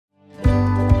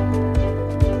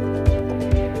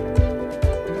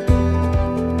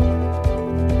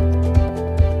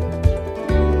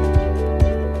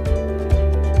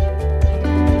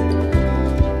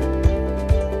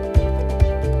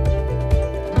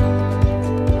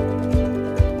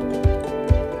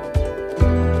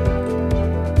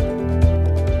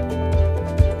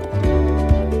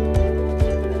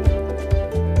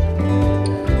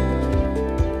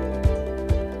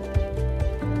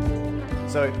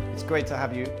It's great to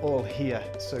have you all here.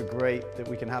 It's so great that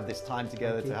we can have this time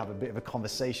together to have a bit of a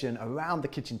conversation around the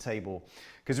kitchen table.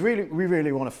 Because we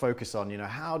really want to focus on,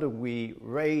 how do we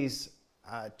raise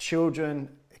children,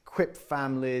 equip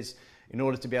families in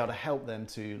order to be able to help them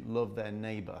to love their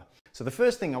neighbour. So the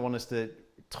first thing I want us to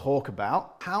talk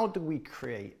about, how do we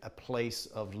create a place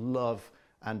of love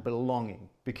and belonging?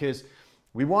 Because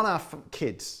we want our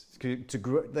kids to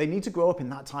grow, they need to grow up in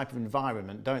that type of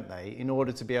environment, don't they, in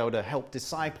order to be able to help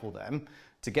disciple them,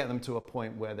 to get them to a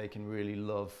point where they can really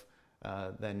love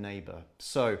their neighbour.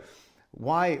 So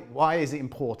why is it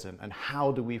important, and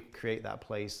how do we create that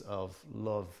place of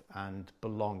love and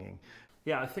belonging?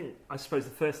 Yeah, I suppose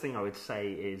the first thing I would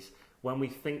say is when we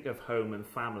think of home and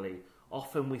family,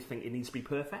 often we think it needs to be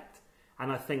perfect.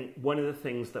 And I think one of the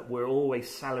things that we're always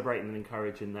celebrating and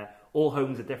encouraging, that all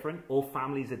homes are different, all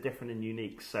families are different and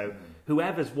unique. So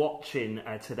whoever's watching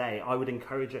today, I would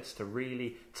encourage us to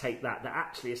really take that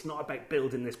actually it's not about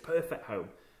building this perfect home,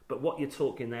 but what you're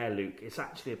talking there, Luke, it's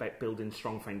actually about building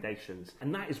strong foundations.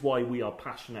 And that is why we are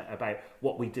passionate about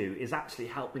what we do, is actually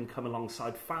helping come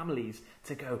alongside families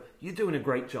to go, you're doing a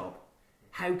great job.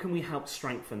 How can we help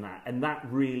strengthen that? And that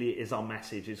really is our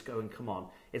message, is going, come on,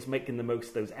 it's making the most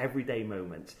of those everyday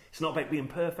moments. It's not about being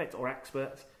perfect or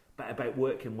experts, but about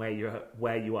working where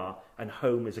you are, and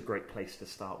home is a great place to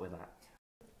start with that.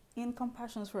 In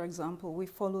Compassions, for example, we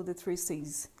follow the 3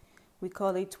 C's. We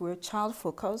call it, we're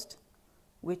child-focused,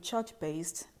 we're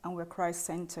church-based, and we're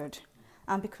Christ-centered.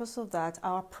 And because of that,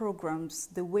 our programs,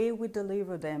 the way we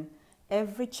deliver them,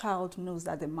 every child knows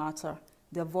that they matter.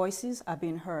 Their voices are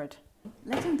being heard.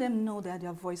 Letting them know that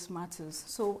their voice matters.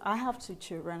 So I have 2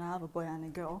 children, I have a boy and a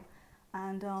girl,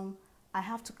 and I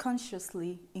have to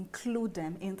consciously include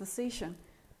them in decision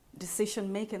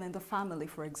making in the family,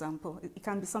 for example. It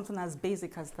can be something as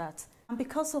basic as that. And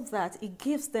because of that, it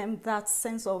gives them that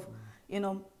sense of,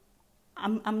 even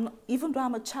though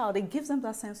I'm a child, it gives them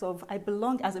that sense of I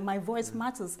belong, as in my voice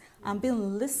matters. I'm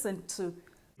being listened to.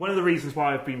 One of the reasons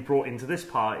why I've been brought into this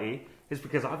party is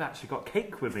because I've actually got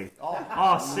cake with me.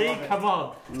 See, come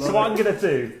on. So what I'm going to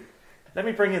do, let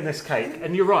me bring in this cake.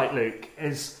 And you're right, Luke,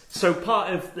 so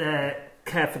part of the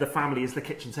Care for the Family is the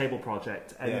Kitchen Table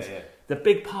Project. And the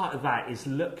big part of that is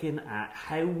looking at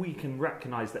how we can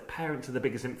recognise that parents are the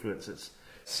biggest influencers.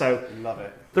 So love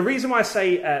it. The reason why I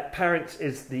say parents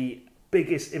is the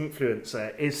biggest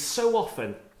influencer is so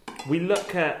often we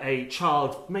look at a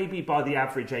child, maybe by the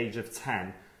average age of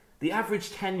 10, the average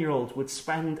 10-year-old would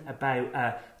spend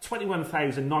about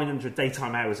 21,900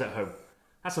 daytime hours at home.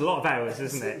 That's a lot of hours,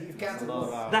 isn't it? You've counted a lot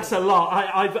of hours. That's a lot.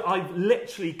 I've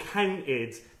literally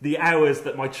counted the hours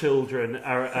that my children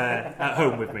are at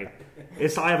home with me.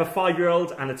 I have a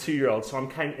 5-year-old and a 2-year-old, so I'm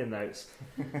counting those.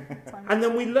 And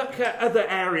then we look at other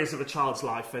areas of a child's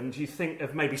life, and you think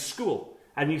of maybe school,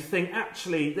 and you think,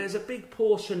 actually, there's a big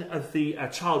portion of the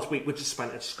child's week which is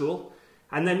spent at school.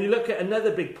 And then you look at another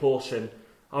big portion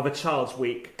of a child's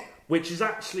week, which is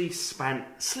actually spent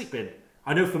sleeping.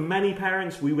 I know for many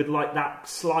parents, we would like that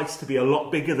slice to be a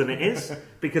lot bigger than it is,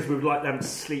 because we would like them to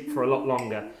sleep for a lot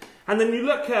longer. And then you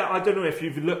look at, I don't know if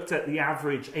you've looked at the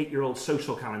average 8-year-old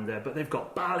social calendar, but they've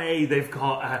got ballet, they've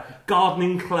got a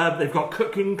gardening club, they've got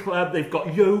cooking club, they've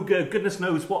got yoga, goodness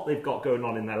knows what they've got going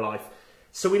on in their life.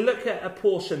 So we look at a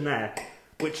portion there,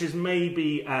 which is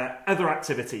maybe other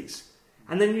activities.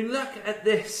 And then you look at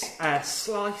this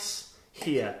slice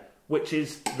here, which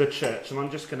is the church, and I'm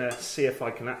just going to see if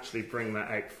I can actually bring that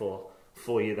out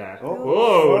for you there.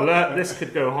 Whoa, look, this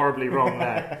could go horribly wrong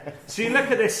there. So you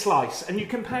look at this slice, and you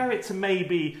compare it to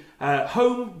maybe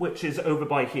home, which is over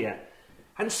by here.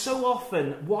 And so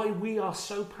often, why we are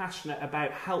so passionate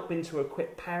about helping to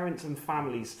equip parents and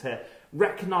families to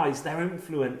recognise their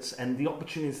influence and the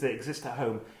opportunities that exist at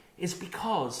home is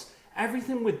because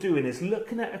everything we're doing is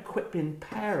looking at equipping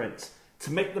parents to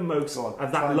make the most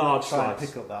of that large slice.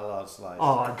 Pick up that large slice.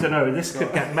 Oh, I don't know, this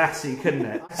could get messy, couldn't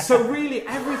it? So really,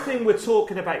 everything we're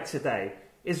talking about today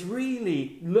is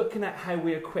really looking at how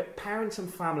we equip parents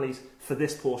and families for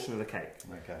this portion of the cake.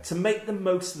 To make the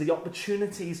most of the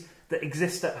opportunities that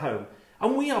exist at home.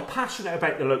 And we are passionate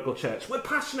about the local church. We're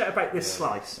passionate about this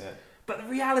slice. But the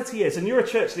reality is, and you're a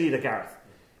church leader, Gareth,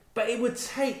 but it would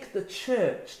take the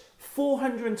church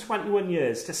 421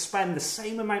 years to spend the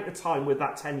same amount of time with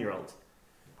that 10-year-old.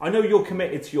 I know you're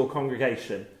committed to your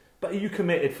congregation, but are you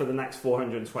committed for the next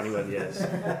 421 years?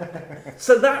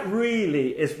 So that really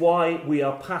is why we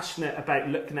are passionate about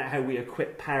looking at how we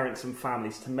equip parents and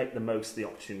families to make the most of the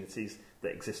opportunities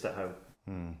that exist at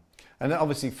home. And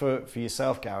obviously for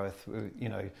yourself, Gareth,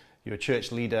 you're a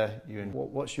church leader.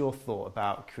 What's your thought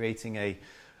about creating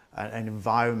an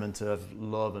environment of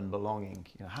love and belonging.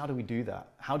 You know, how do we do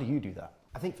that? How do you do that?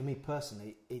 I think for me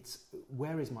personally, it's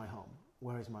where is my home?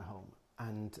 Where is my home?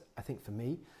 And I think for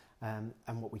me, and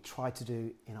what we try to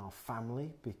do in our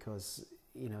family, because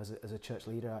you know, as a church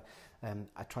leader,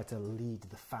 I try to lead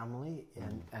the family,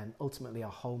 and ultimately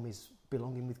our home is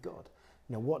belonging with God.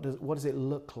 You know, what does it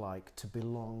look like to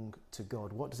belong to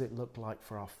God? What does it look like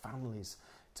for our families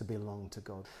to belong to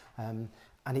God? And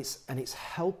it's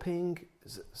helping,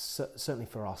 certainly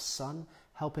for our son,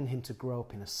 helping him to grow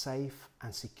up in a safe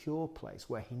and secure place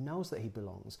where he knows that he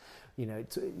belongs. You know,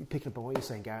 picking up on what you're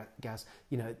saying, Gaz,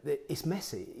 you know, it's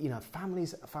messy. You know,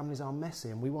 families are messy,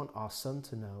 and we want our son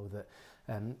to know that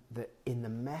that in the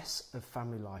mess of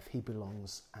family life, he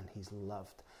belongs and he's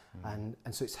loved. And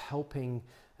so it's helping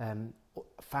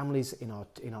families in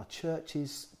our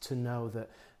churches to know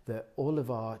that all of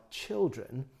our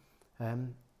children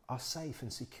are safe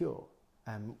and secure.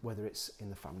 Whether it's in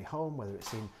the family home, whether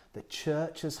it's in the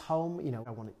church's home. You know,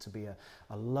 I want it to be a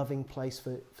loving place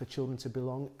for children to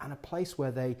belong, and a place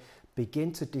where they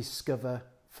begin to discover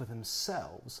for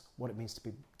themselves what it means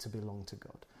to belong to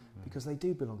God. Because they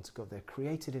do belong to God. They're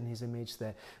created in His image.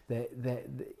 They're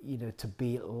you know, to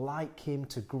be like Him,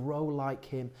 to grow like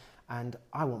Him. And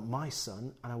I want my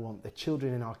son, and I want the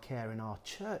children in our care in our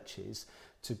churches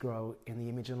to grow in the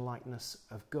image and likeness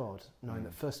of God, knowing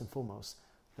that first and foremost,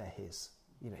 they're His.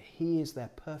 You know, He is their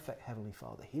perfect Heavenly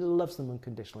Father. He loves them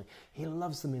unconditionally. He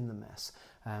loves them in the mess.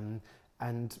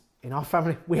 And in our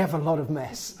family, we have a lot of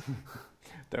mess.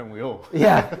 Don't we all?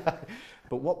 Yeah.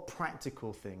 But what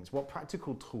practical things, what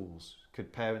practical tools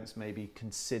could parents maybe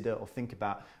consider or think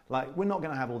about? Like, we're not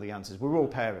going to have all the answers. We're all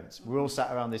parents. We're all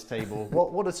sat around this table.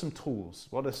 What are some tools?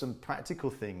 What are some practical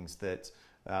things that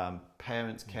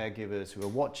parents, caregivers who are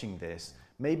watching this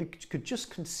maybe could just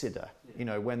consider, you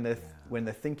know, when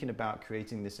they're thinking about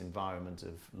creating this environment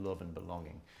of love and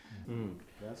belonging?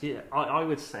 Yeah, I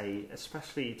would say,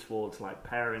 especially towards like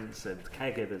parents and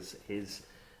caregivers, is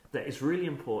that it's really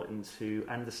important to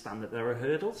understand that there are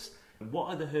hurdles. What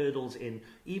are the hurdles in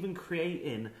even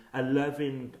creating a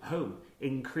loving home,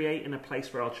 in creating a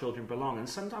place where our children belong? And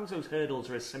sometimes those hurdles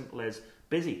are as simple as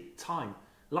busy, time.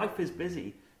 Life is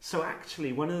busy. So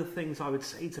actually, one of the things I would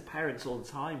say to parents all the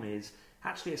time is,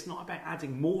 actually, it's not about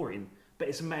adding more in, but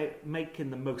it's about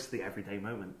making the most of the everyday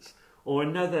moments. Or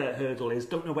another hurdle is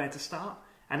don't know where to start.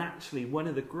 And actually, one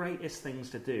of the greatest things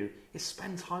to do is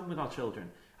spend time with our children.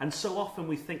 And so often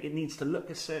we think it needs to look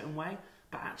a certain way,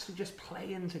 but actually just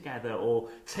playing together, or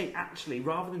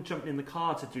rather than jumping in the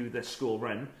car to do the school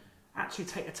run, actually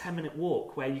take a 10-minute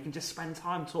walk where you can just spend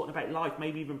time talking about life,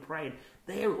 maybe even praying.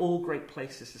 They're all great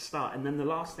places to start. And then the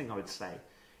last thing I would say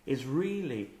is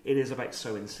really it is about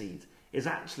sowing seed. Is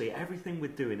actually everything we're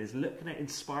doing is looking at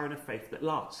inspiring a faith that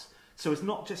lasts. So it's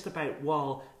not just about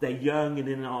while they're young and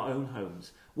in our own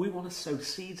homes. We want to sow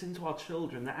seeds into our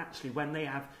children that actually when they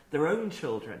have their own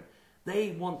children,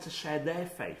 they want to share their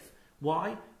faith.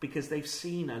 Why? Because they've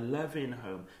seen a loving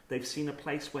home. They've seen a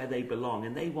place where they belong,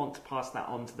 and they want to pass that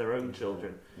on to their own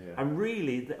children. Yeah. And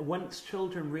really, once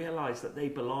children realise that they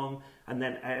belong and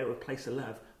then out of a place of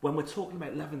love, when we're talking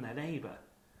about loving their neighbour,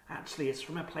 actually it's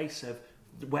from a place of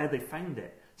where they found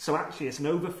it. So actually it's an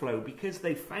overflow because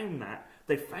they found that.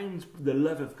 They found the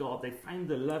love of God. They found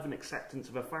the love and acceptance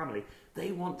of a family.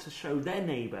 They want to show their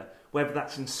neighbour, whether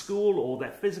that's in school or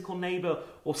their physical neighbour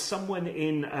or someone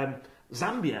in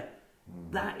Zambia.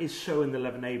 That is showing the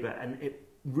love of neighbour, and it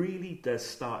really does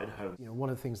start at home. You know, one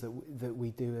of the things that we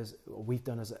do we've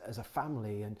done as a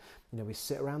family, and you know, we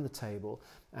sit around the table,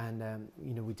 and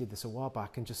you know, we did this a while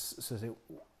back, and just sort of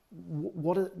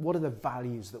what are the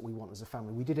values that we want as a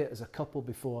family? We did it as a couple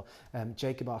before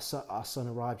Jacob, our son,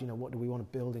 arrived. You know, what do we want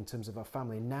to build in terms of our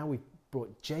family? And now we've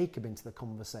brought Jacob into the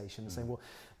conversation and saying,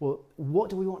 well, what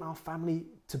do we want our family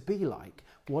to be like?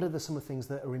 What are some of the things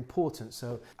that are important?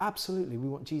 So absolutely, we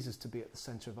want Jesus to be at the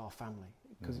centre of our family.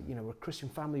 Because, you know, we're a Christian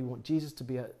family, we want Jesus to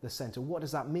be at the centre. What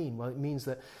does that mean? Well, it means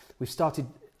that we've started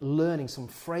learning some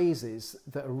phrases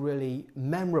that are really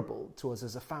memorable to us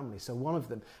as a family. So one of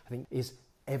them, I think, is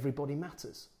everybody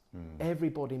matters.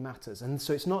 Everybody matters. And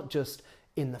so it's not just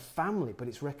in the family, but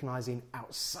it's recognising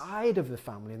outside of the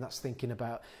family, and that's thinking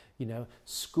about, you know,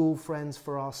 school friends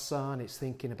for our son. It's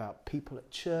thinking about people at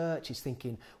church. It's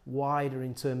thinking wider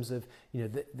in terms of, you know,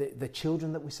 the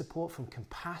children that we support, from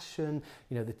compassion.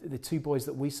 You know, the two boys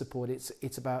that we support.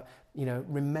 It's about, you know,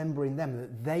 remembering them,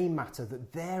 that they matter,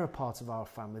 that they're a part of our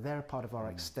family. They're a part of our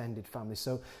extended family.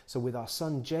 So with our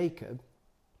son Jacob,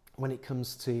 when it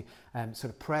comes to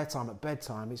sort of prayer time at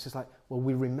bedtime, it's just like, well,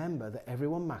 we remember that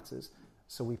everyone matters.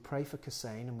 So we pray for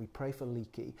Kasain and we pray for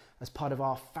Leaky as part of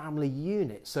our family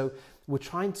unit. So we're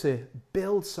trying to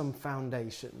build some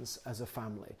foundations as a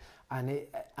family.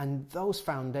 And those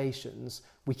foundations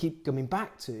we keep coming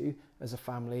back to as a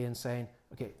family and saying,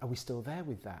 okay, are we still there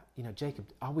with that? You know, Jacob,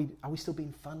 are we still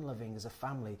being fun-loving as a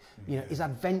family? You know, is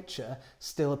adventure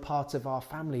still a part of our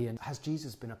family? And has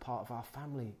Jesus been a part of our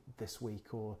family this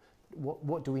week? Or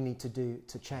what do we need to do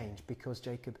to change? Because,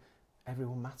 Jacob,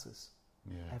 everyone matters.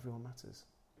 Yeah. Everyone matters.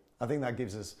 I think that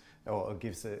gives us, or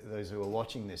gives those who are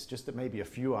watching this, just maybe a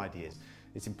few ideas.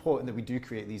 It's important that we do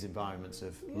create these environments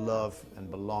of love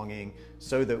and belonging,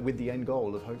 so that with the end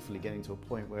goal of hopefully getting to a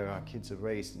point where our kids are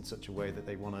raised in such a way that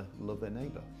they want to love their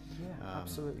neighbour. Yeah,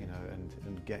 absolutely. You know,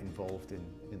 and get involved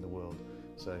in the world.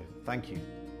 So thank you.